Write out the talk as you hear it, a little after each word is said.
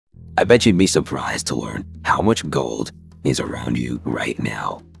I bet you'd be surprised to learn how much gold is around you right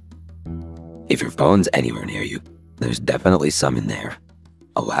now. If your phone's anywhere near you, there's definitely some in there.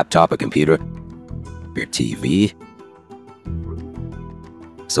 A laptop, a computer, your TV,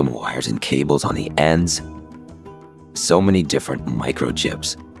 some wires and cables on the ends, so many different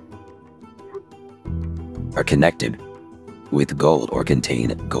microchips are connected with gold or contain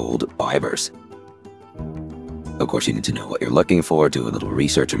gold fibers. Of course, you need to know what you're looking for, do a little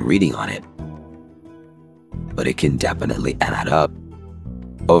research and reading on it. But it can definitely add up.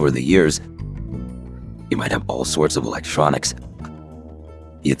 Over the years, you might have all sorts of electronics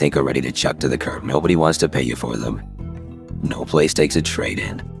you think are ready to chuck to the curb. Nobody wants to pay you for them. No place takes a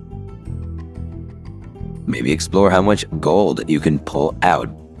trade-in. Maybe explore how much gold you can pull out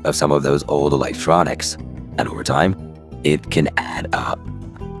of some of those old electronics. And over time, it can add up.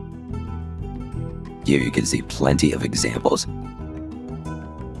 Here you can see plenty of examples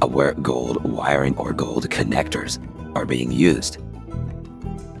of where gold wiring or gold connectors are being used.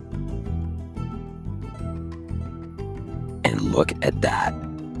 And look at that.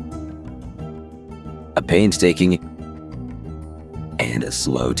 A painstaking and a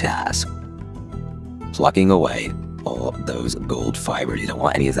slow task. Plucking away all those gold fibers. You don't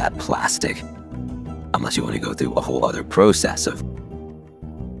want any of that plastic, unless you want to go through a whole other process of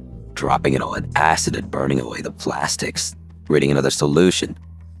dropping it all in acid and burning away the plastics, creating another solution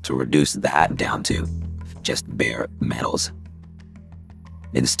to reduce that down to just bare metals.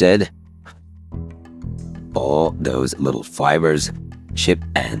 Instead, all those little fibers, chip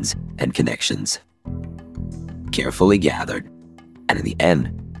ends, and connections, carefully gathered, and in the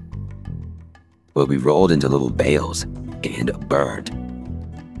end, will be rolled into little bales and burned,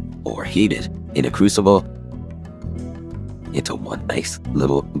 or heated in a crucible into one nice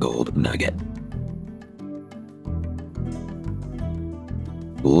little gold nugget.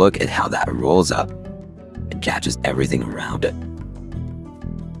 Look at how that rolls up and catches everything around it.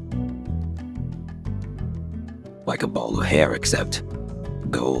 Like a ball of hair, except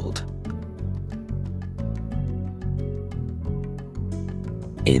gold.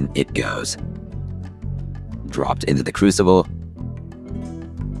 In it goes. Dropped into the crucible.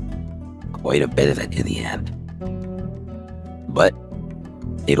 Quite a bit of it in the end. But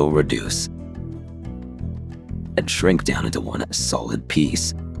it'll reduce and shrink down into one solid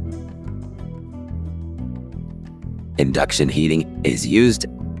piece. Induction heating is used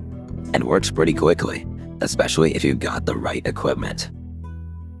and works pretty quickly, especially if you've got the right equipment.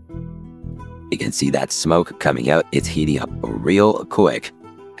 You can see that smoke coming out. It's heating up real quick,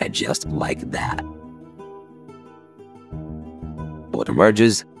 and just like that, what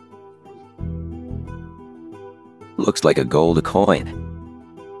emerges looks like a gold coin.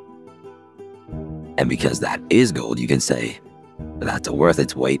 And because that is gold, you can say that's worth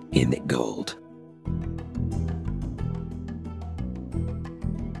its weight in gold.